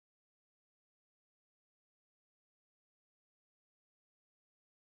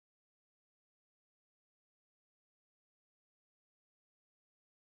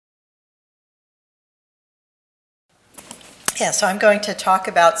Yeah, so I'm going to talk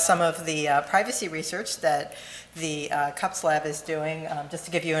about some of the privacy research that the CUPS lab is doing. Just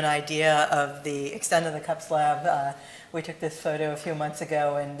to give you an idea of the extent of the CUPS lab, we took this photo a few months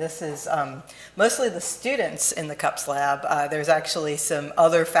ago, and this is mostly the students in the CUPS lab. There's actually some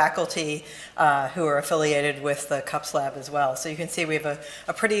other faculty who are affiliated with the CUPS lab as well. So you can see we have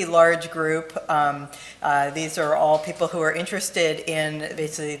a pretty large group. These are all people who are interested in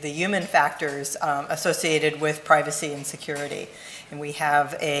basically the human factors associated with privacy and security. And we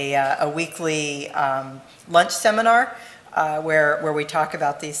have a weekly lunch seminar where we talk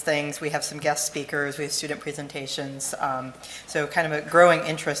about these things. We have some guest speakers, we have student presentations, so kind of a growing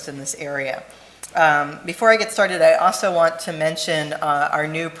interest in this area. Before I get started, I also want to mention our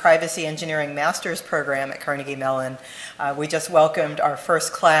new Privacy Engineering Master's program at Carnegie Mellon. We just welcomed our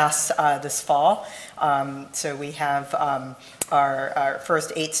first class this fall. So we have our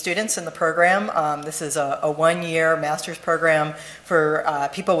first 8 students in the program. This is a one-year master's program for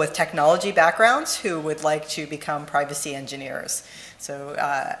people with technology backgrounds who would like to become privacy engineers. So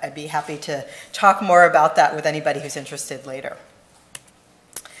I'd be happy to talk more about that with anybody who's interested later.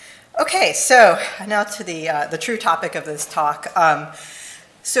 Okay, so now to the true topic of this talk.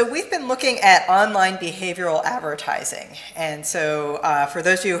 So we've been looking at online behavioral advertising, and so for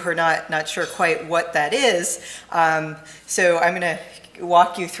those of you who are not sure quite what that is, so I'm going to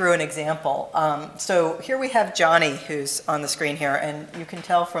walk you through an example. So here we have Johnny, who's on the screen here, and you can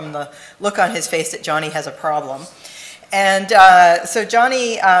tell from the look on his face that Johnny has a problem. And so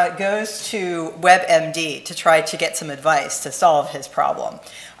Johnny goes to WebMD to try to get some advice to solve his problem.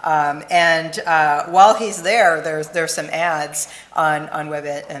 While he's there, there's some ads on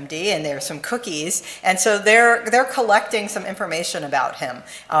WebMD, and there's some cookies, and so they're collecting some information about him,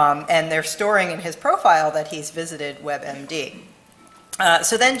 and they're storing in his profile that he's visited WebMD.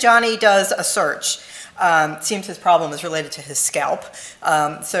 So then Johnny does a search. Seems his problem is related to his scalp.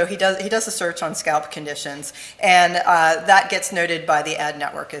 So he does a search on scalp conditions, and that gets noted by the ad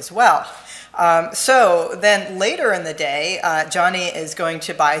network as well. So then later in the day, Johnny is going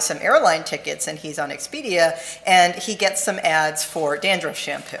to buy some airline tickets, and he's on Expedia, and he gets some ads for dandruff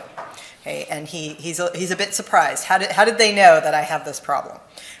shampoo. Okay, and he's a bit surprised. How did they know that I have this problem?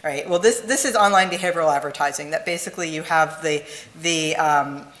 All right. Well, this is online behavioral advertising. That basically you have the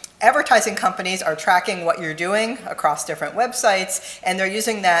advertising companies are tracking what you're doing across different websites, and they're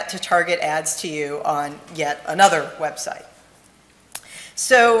using that to target ads to you on yet another website.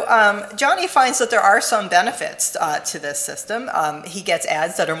 So Johnny finds that there are some benefits to this system. He gets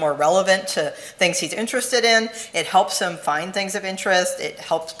ads that are more relevant to things he's interested in. It helps him find things of interest. It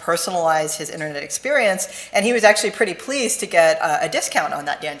helps personalize his internet experience. And he was actually pretty pleased to get a discount on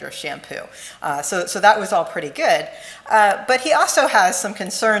that dandruff shampoo. So that was all pretty good. But he also has some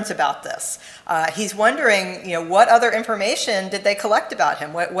concerns about this. He's wondering, what other information did they collect about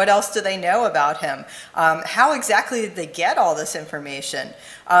him? What else do they know about him? How exactly did they get all this information?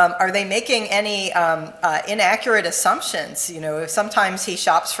 Are they making any inaccurate assumptions? Sometimes he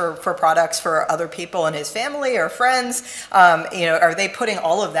shops for products for other people in his family or friends. Are they putting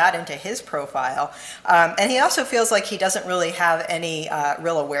all of that into his profile? And he also feels like he doesn't really have any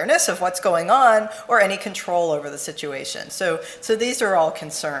real awareness of what's going on or any control over the situation. So these are all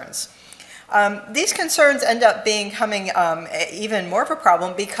concerns. These concerns end up becoming even more of a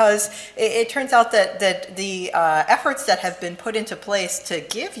problem because it turns out that the efforts that have been put into place to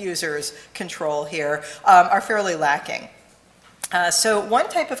give users control here are fairly lacking. So one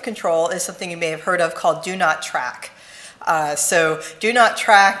type of control is something you may have heard of called Do Not Track. So Do Not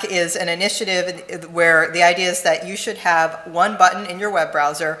Track is an initiative where the idea is that you should have one button in your web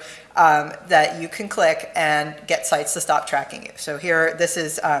browser that you can click and get sites to stop tracking you. So here, this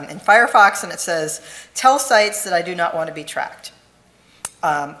is in Firefox, and it says, tell sites that I do not want to be tracked.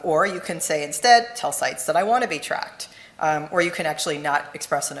 Or you can say instead, tell sites that I want to be tracked. Or you can actually not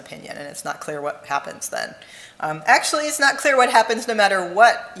express an opinion, and it's not clear what happens then. Actually, it's not clear what happens no matter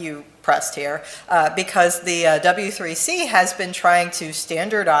what you pressed here, because the W3C has been trying to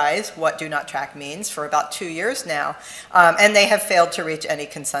standardize what do not track means for about 2 years now, and they have failed to reach any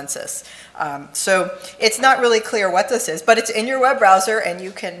consensus. So it's not really clear what this is, but it's in your web browser, and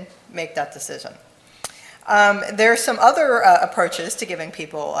you can make that decision. There are some other approaches to giving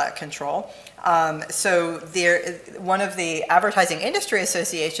people control. So one of the advertising industry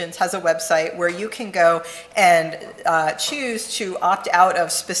associations has a website where you can go and choose to opt out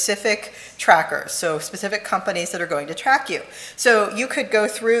of specific trackers, so specific companies that are going to track you. So you could go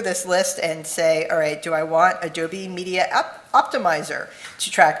through this list and say, all right, do I want Adobe Media Optimizer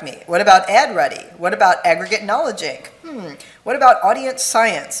to track me? What about AdReady? What about Aggregate Knowledge Inc? What about Audience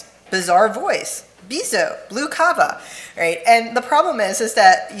Science? Bizarre Voice? Bizo, blue kava, right? And the problem is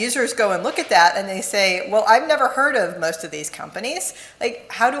that users go and look at that and they say, well, I've never heard of most of these companies. Like,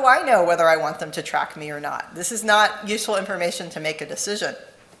 how do I know whether I want them to track me or not? This is not useful information to make a decision.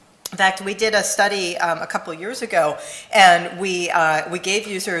 In fact, we did a study a couple years ago, and we gave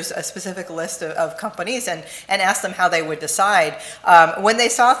users a specific list of companies and asked them how they would decide. When they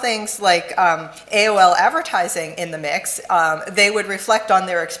saw things like AOL advertising in the mix, they would reflect on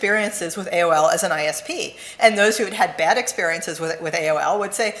their experiences with AOL as an ISP. And those who had had bad experiences with AOL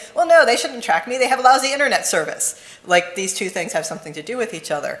would say, well, no, they shouldn't track me. They have lousy internet service. Like, these two things have something to do with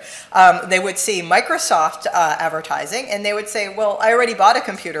each other. They would see Microsoft advertising, and they would say, well, I already bought a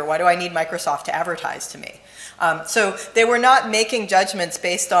computer. Why do I need Microsoft to advertise to me? So they were not making judgments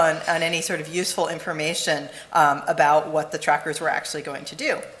based on any sort of useful information about what the trackers were actually going to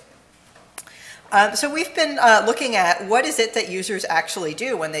do. So we've been looking at what is it that users actually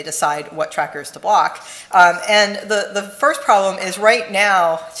do when they decide what trackers to block. And the first problem is right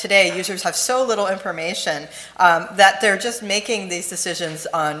now, today, users have so little information that they're just making these decisions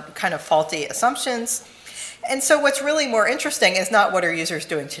on kind of faulty assumptions. And so what's really more interesting is not what are users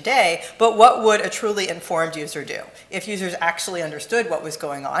doing today, but what would a truly informed user do? If users actually understood what was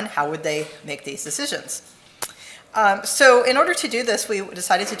going on, how would they make these decisions? So in order to do this, we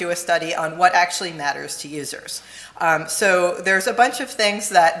decided to do a study on what actually matters to users. So there's a bunch of things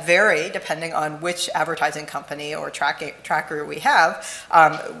that vary depending on which advertising company or tracker we have.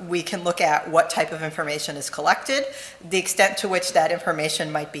 We can look at what type of information is collected, the extent to which that information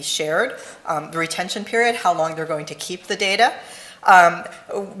might be shared, the retention period, how long they're going to keep the data.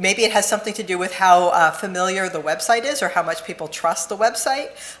 Maybe it has something to do with how familiar the website is or how much people trust the website,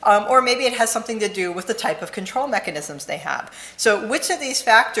 or maybe it has something to do with the type of control mechanisms they have. So which of these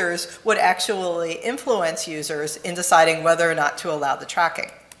factors would actually influence users in deciding whether or not to allow the tracking?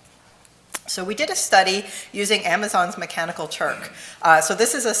 So we did a study using Amazon's Mechanical Turk. So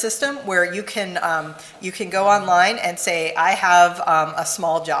this is a system where you can go online and say, I have a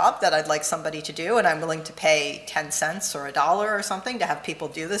small job that I'd like somebody to do, and I'm willing to pay 10 cents or $1 or something to have people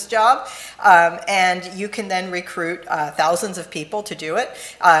do this job. And you can then recruit thousands of people to do it,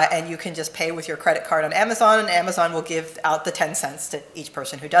 and you can just pay with your credit card on Amazon, and Amazon will give out the 10 cents to each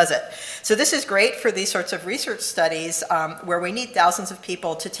person who does it. So this is great for these sorts of research studies where we need thousands of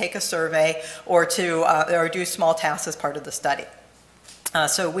people to take a survey or do small tasks as part of the study.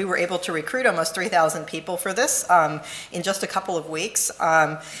 So we were able to recruit almost 3,000 people for this in just a couple of weeks.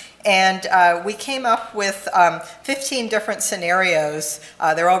 And we came up with 15 different scenarios.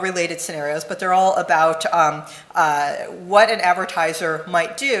 They're all related scenarios, but they're all about what an advertiser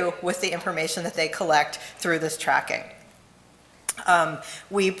might do with the information that they collect through this tracking.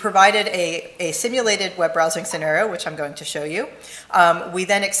 We provided a simulated web browsing scenario, which I'm going to show you. We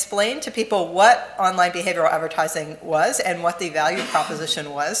then explained to people what online behavioral advertising was and what the value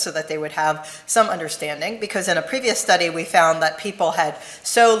proposition was so that they would have some understanding, because in a previous study we found that people had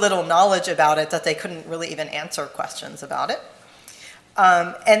so little knowledge about it that they couldn't really even answer questions about it.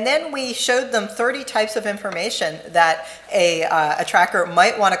 And then we showed them 30 types of information that a tracker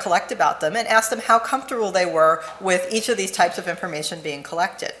might want to collect about them and asked them how comfortable they were with each of these types of information being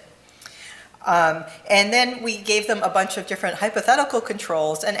collected. And then we gave them a bunch of different hypothetical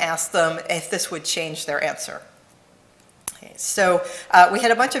controls and asked them if this would change their answer. Okay, so we had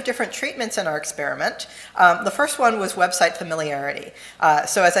a bunch of different treatments in our experiment. The first one was website familiarity.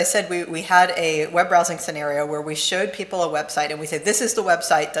 So as I said, we had a web browsing scenario where we showed people a website and we said, this is the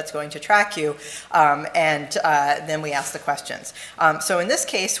website that's going to track you, and then we asked the questions. So in this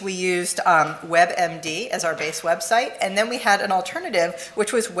case, we used WebMD as our base website, and then we had an alternative,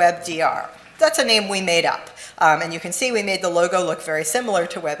 which was WebDR. That's a name we made up. And you can see we made the logo look very similar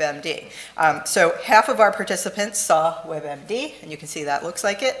to WebMD. So half of our participants saw WebMD, and you can see that looks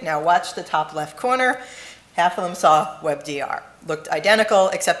like it. Now watch the top left corner. Half of them saw WebDR. Looked identical,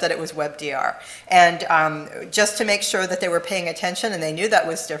 except that it was WebDR. And just to make sure that they were paying attention and they knew that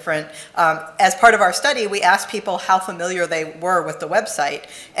was different, as part of our study, we asked people how familiar they were with the website.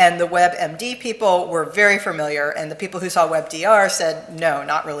 And the WebMD people were very familiar, and the people who saw WebDR said, no,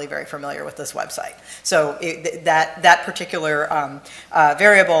 not really very familiar with this website. So that particular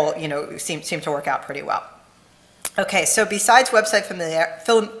variable, seemed to work out pretty well. Okay, so besides website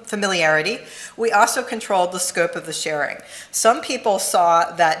familiarity, we also controlled the scope of the sharing. Some people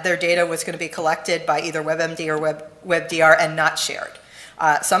saw that their data was going to be collected by either WebMD or WebDR and not shared.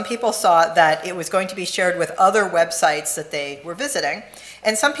 Some people saw that it was going to be shared with other websites that they were visiting,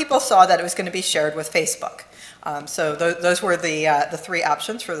 and some people saw that it was going to be shared with Facebook. So those were the three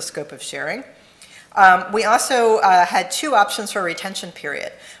options for the scope of sharing. We also had two options for retention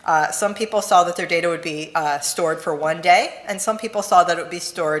period. Some people saw that their data would be stored for 1 day, and some people saw that it would be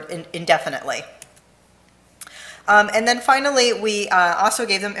stored indefinitely. And then finally, we also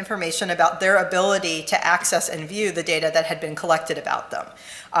gave them information about their ability to access and view the data that had been collected about them.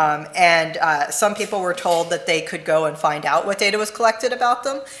 Some people were told that they could go and find out what data was collected about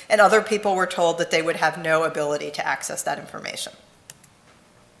them, and other people were told that they would have no ability to access that information.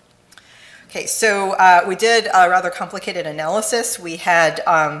 Okay, so we did a rather complicated analysis. We had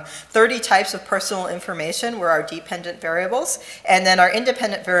 30 types of personal information were our dependent variables, and then our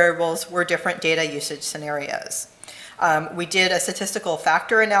independent variables were different data usage scenarios. We did a statistical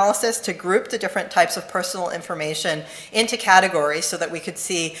factor analysis to group the different types of personal information into categories so that we could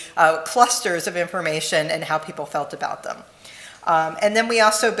see clusters of information and how people felt about them. And then we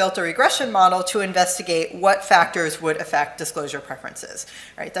also built a regression model to investigate what factors would affect disclosure preferences.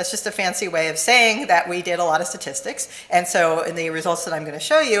 Right? That's just a fancy way of saying that we did a lot of statistics. And so in the results that I'm going to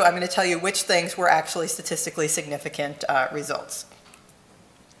show you, I'm going to tell you which things were actually statistically significant results.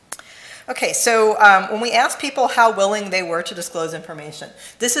 Okay, so when we asked people how willing they were to disclose information,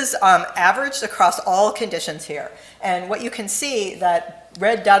 this is averaged across all conditions here. And what you can see, that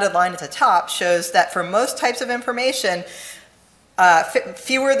red dotted line at the top shows that for most types of information,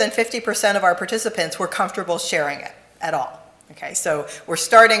 fewer than 50% of our participants were comfortable sharing it at all. Okay, so we're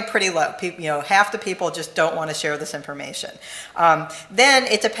starting pretty low. Half the people just don't want to share this information. Then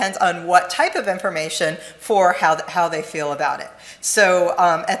it depends on what type of information for how they feel about it. So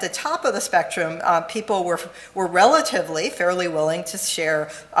at the top of the spectrum, people were relatively fairly willing to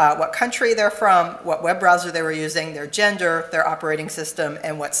share what country they're from, what web browser they were using, their gender, their operating system,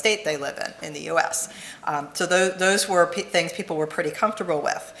 and what state they live in the US. So those were things people were pretty comfortable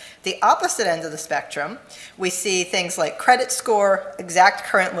with. The opposite end of the spectrum, we see things like credit score, exact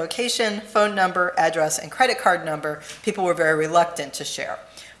current location, phone number, address, and credit card number. People were very reluctant to share.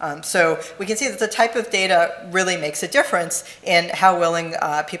 So we can see that the type of data really makes a difference in how willing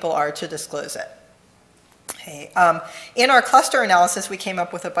people are to disclose it. Okay. In our cluster analysis, we came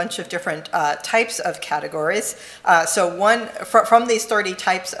up with a bunch of different types of categories. So from these 30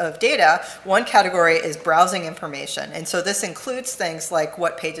 types of data, one category is browsing information. And so this includes things like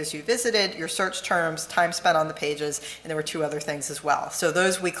what pages you visited, your search terms, time spent on the pages, and there were two other things as well. So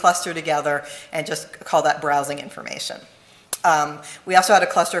those we cluster together and just call that browsing information. We also had a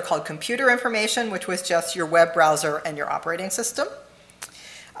cluster called computer information, which was just your web browser and your operating system.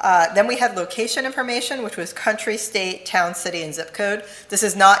 Then we had location information, which was country, state, town, city, and zip code. This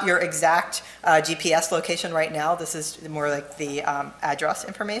is not your exact GPS location right now. This is more like the address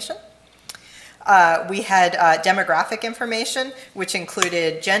information. We had demographic information, which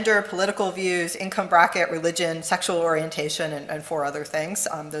included gender, political views, income bracket, religion, sexual orientation, and four other things.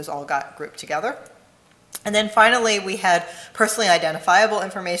 Those all got grouped together. And then finally, we had personally identifiable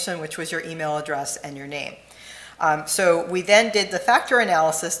information, which was your email address and your name. So we then did the factor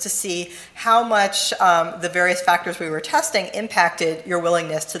analysis to see how much the various factors we were testing impacted your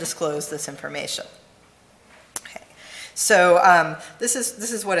willingness to disclose this information. Okay. So this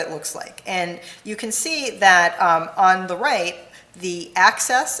is what it looks like. And you can see that on the right, the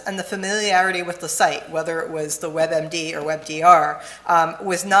access and the familiarity with the site, whether it was the WebMD or WebDR,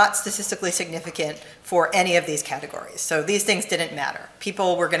 was not statistically significant for any of these categories. So these things didn't matter.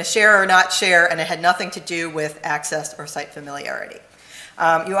 People were going to share or not share, and it had nothing to do with access or site familiarity.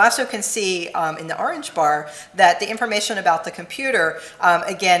 You also can see in the orange bar that the information about the computer,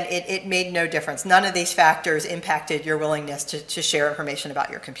 again, it made no difference. None of these factors impacted your willingness to share information about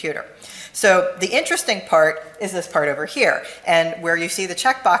your computer. So the interesting part is this part over here. And where you see the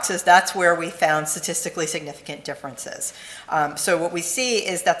check boxes, that's where we found statistically significant differences. So what we see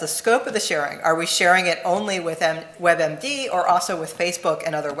is that the scope of the sharing, are we sharing it only with WebMD or also with Facebook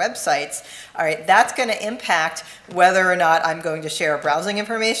and other websites? All right, that's going to impact whether or not I'm going to share browsing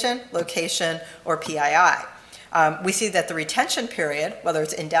information, location, or PII. We see that the retention period, whether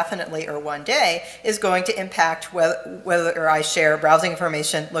it's indefinitely or 1 day, is going to impact whether I share browsing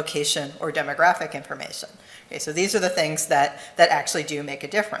information, location, or demographic information. Okay, so these are the things that actually do make a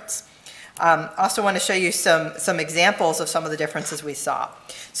difference. Also want to show you some examples of some of the differences we saw.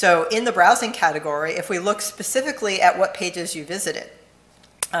 So in the browsing category, if we look specifically at what pages you visited,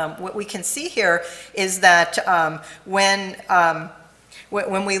 what we can see here is that when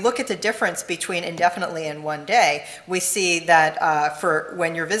we look at the difference between indefinitely and 1 day, we see that for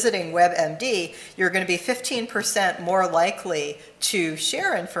when you're visiting WebMD, you're going to be 15% more likely to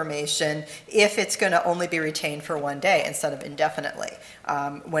share information if it's going to only be retained for 1 day instead of indefinitely.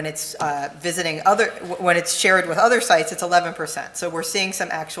 When it's when it's shared with other sites, it's 11%. So we're seeing some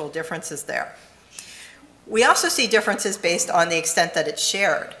actual differences there. We also see differences based on the extent that it's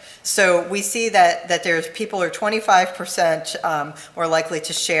shared. So we see that there's people are 25% more likely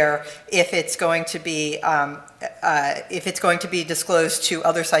to share if it's going to be disclosed to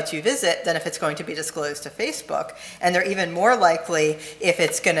other sites you visit than if it's going to be disclosed to Facebook, and they're even more likely if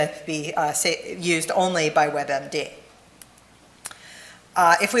it's going to be used only by WebMD.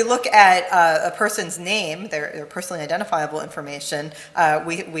 If we look at a person's name, their personally identifiable information,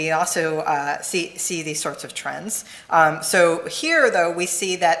 we also see these sorts of trends. So here, though, we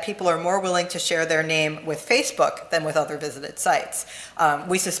see that people are more willing to share their name with Facebook than with other visited sites.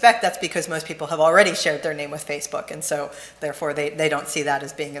 We suspect that's because most people have already shared their name with Facebook, and so therefore they don't see that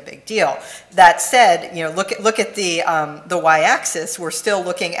as being a big deal. That said, look at the y-axis. We're still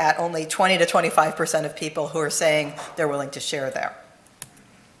looking at only 20 to 25% of people who are saying they're willing to share there.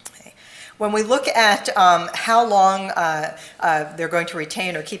 When we look at how long they're going to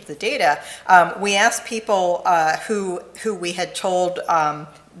retain or keep the data, we asked people who we had told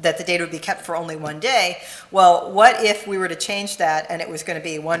that the data would be kept for only 1 day. Well, what if we were to change that and it was going to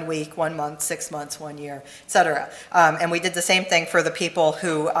be 1 week, 1 month, 6 months, 1 year, et cetera? And we did the same thing for the people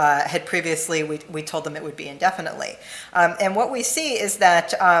who had previously, we told them it would be indefinitely. And what we see is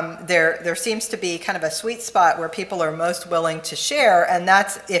that there seems to be kind of a sweet spot where people are most willing to share, and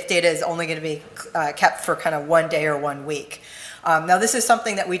that's if data is only going to be kept for kind of 1 day or 1 week. Now, this is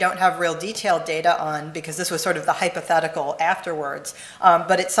something that we don't have real detailed data on because this was sort of the hypothetical afterwards,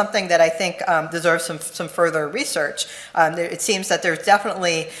 but it's something that I think deserves some further research. It seems that there's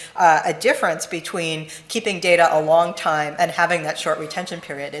definitely a difference between keeping data a long time and having that short retention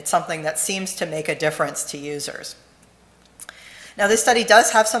period. It's something that seems to make a difference to users. Now, this study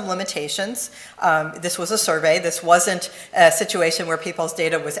does have some limitations. This was a survey. This wasn't a situation where people's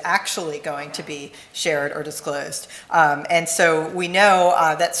data was actually going to be shared or disclosed. And so we know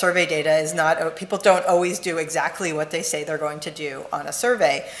that survey data is not, people don't always do exactly what they say they're going to do on a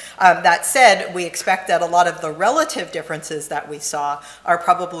survey. That said, we expect that a lot of the relative differences that we saw are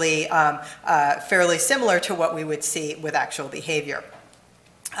probably fairly similar to what we would see with actual behavior.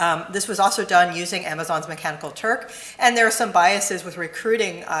 This was also done using Amazon's Mechanical Turk, and there are some biases with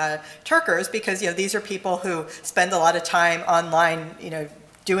recruiting Turkers because these are people who spend a lot of time online,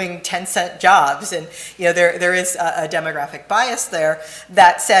 doing 10-cent jobs, and there is a demographic bias there.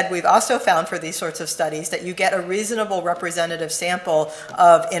 That said, we've also found for these sorts of studies that you get a reasonable representative sample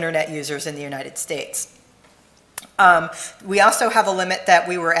of internet users in the United States. We also have a limit that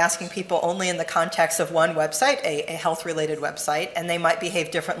we were asking people only in the context of one website, a health-related website, and they might behave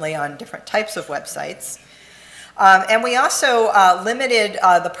differently on different types of websites. And we also limited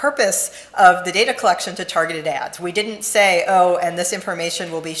the purpose of the data collection to targeted ads. We didn't say, oh, and this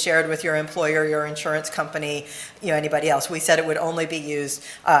information will be shared with your employer, your insurance company, anybody else. We said it would only be used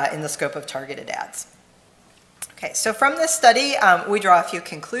in the scope of targeted ads. Okay, so from this study, we draw a few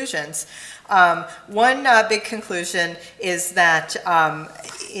conclusions. One big conclusion is that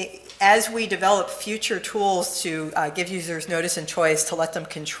as we develop future tools to give users notice and choice to let them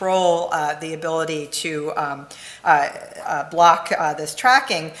control the ability to block this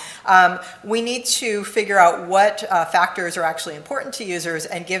tracking, we need to figure out what factors are actually important to users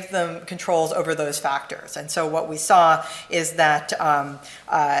and give them controls over those factors. And so what we saw is that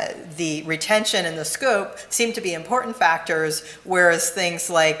the retention and the scope seem to be important factors, whereas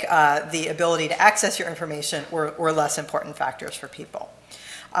things like the ability to access your information were less important factors for people.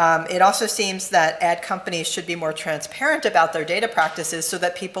 It also seems that ad companies should be more transparent about their data practices so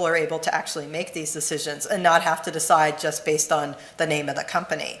that people are able to actually make these decisions and not have to decide just based on the name of the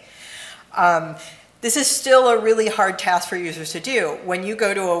company. This is still a really hard task for users to do. When you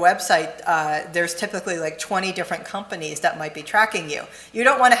go to a website, there's typically like 20 different companies that might be tracking you. You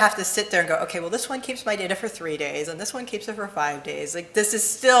don't want to have to sit there and go, okay, well, this one keeps my data for 3 days, and this one keeps it for 5 days. Like, this is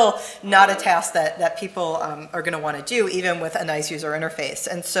still not a task that people are going to want to do, even with a nice user interface.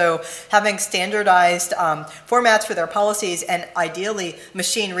 And so having standardized formats for their policies and ideally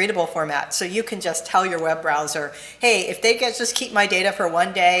machine-readable formats, so you can just tell your web browser, hey, if they just keep my data for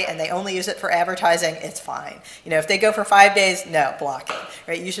 1 day and they only use it for advertising, it's fine. If they go for 5 days, no, block it.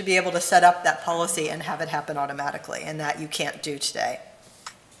 Right? You should be able to set up that policy and have it happen automatically, and that you can't do today.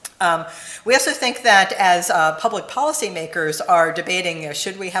 We also think that as public policy makers are debating,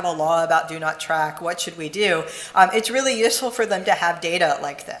 should we have a law about do not track, what should we do, it's really useful for them to have data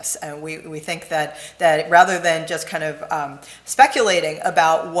like this. And we think that rather than just kind of speculating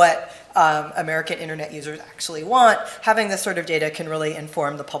about what American internet users actually want, having this sort of data can really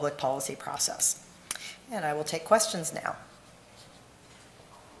inform the public policy process. And I will take questions now.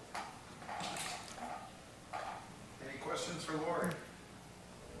 Any questions for Lorrie?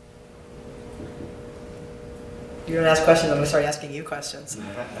 You're going to ask questions, I'm going to start asking you questions.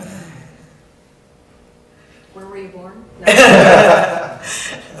 Where were you born? No.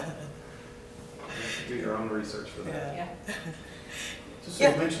 Do your own research for that. Yeah. Just so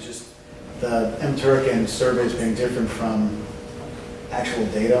you mentioned just the MTurk and surveys being different from actual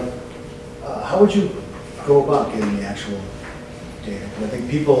data. How would you go about getting the actual data? I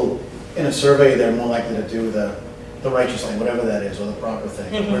think people in a survey, they're more likely to do the righteous thing, whatever that is, or the proper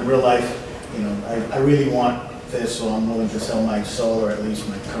thing. Mm-hmm. Where in real life, you know, I really want this, so I'm willing to sell my soul, or at least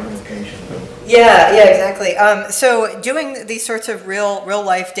my current location. Yeah, exactly. So doing these sorts of real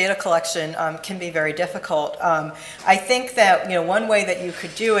life data collection can be very difficult. I think that one way that you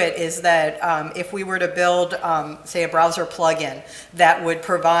could do it is that if we were to build, say, a browser plugin that would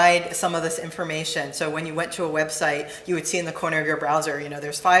provide some of this information. So when you went to a website, you would see in the corner of your browser,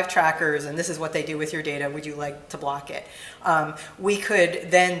 there's 5 trackers, and this is what they do with your data. Would you like to block it? We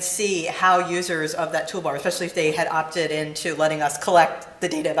could then see how users of that toolbar, especially if they had opted into letting us collect the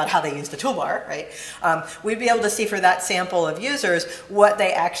data about how they use the toolbar, right? We'd be able to see for that sample of users what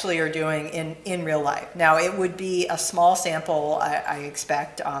they actually are doing in real life. Now, it would be a small sample, I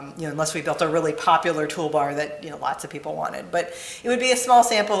expect, unless we built a really popular toolbar that lots of people wanted. But it would be a small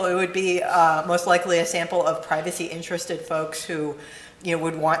sample. It would be most likely a sample of privacy-interested folks who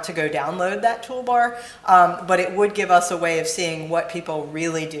would want to go download that toolbar, but it would give us a way of seeing what people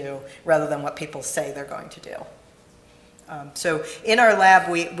really do rather than what people say they're going to do. So in our lab,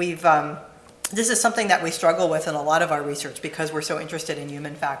 this is something that we struggle with in a lot of our research because we're so interested in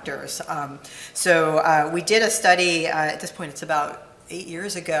human factors. We did a study, at this point it's about 8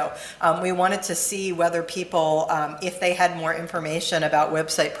 years ago. We wanted to see whether people, if they had more information about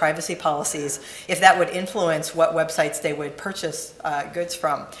website privacy policies, if that would influence what websites they would purchase goods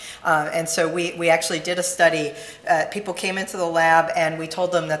from. And so we actually did a study. People came into the lab and we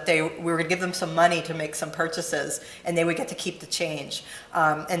told them that we were going to give them some money to make some purchases and they would get to keep the change.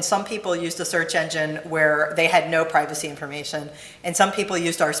 And some people used a search engine where they had no privacy information, and some people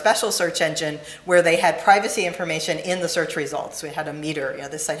used our special search engine where they had privacy information in the search results. We had a meter,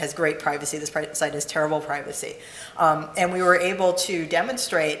 this site has great privacy, this site has terrible privacy. And we were able to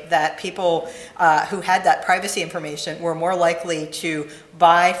demonstrate that people who had that privacy information were more likely to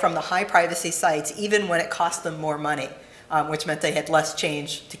buy from the high privacy sites even when it cost them more money. Which meant they had less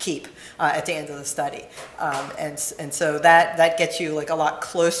change to keep at the end of the study. And so that gets you a lot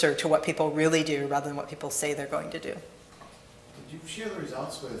closer to what people really do rather than what people say they're going to do. Did you share the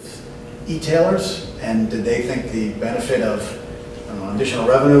results with e-tailers? And did they think the benefit of additional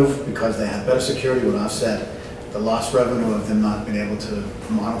revenue because they had better security would offset the lost revenue of them not being able to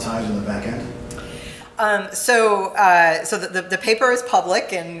monetize in the back end? So the paper is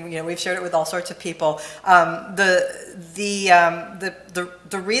public, and we've shared it with all sorts of people. The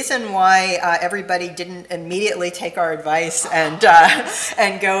reason why everybody didn't immediately take our advice and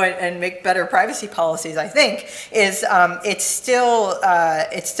go and make better privacy policies, I think, is it's still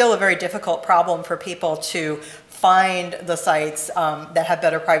a very difficult problem for people to find the sites that have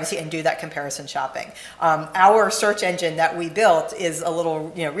better privacy and do that comparison shopping. Our search engine that we built is a little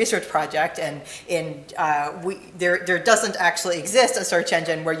research project, and there doesn't actually exist a search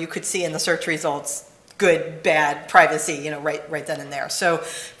engine where you could see in the search results good, bad, privacy, right then and there. So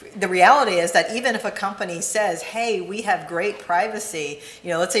the reality is that even if a company says, hey, we have great privacy,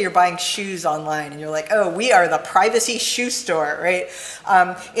 let's say you're buying shoes online and you're like, oh, we are the privacy shoe store, right?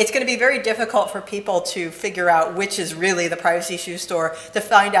 It's going to be very difficult for people to figure out which is really the privacy shoe store, to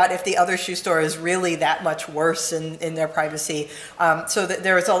find out if the other shoe store is really that much worse in their privacy. So that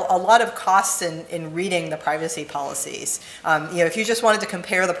there is a lot of costs in reading the privacy policies. If you just wanted to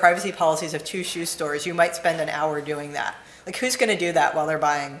compare the privacy policies of 2 shoe stores, you might spend an hour doing that. Who's going to do that while they're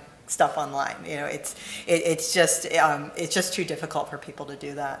buying stuff online? It's just too difficult for people to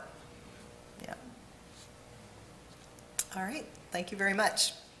do that. Yeah. All right. Thank you very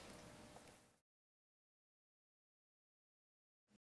much.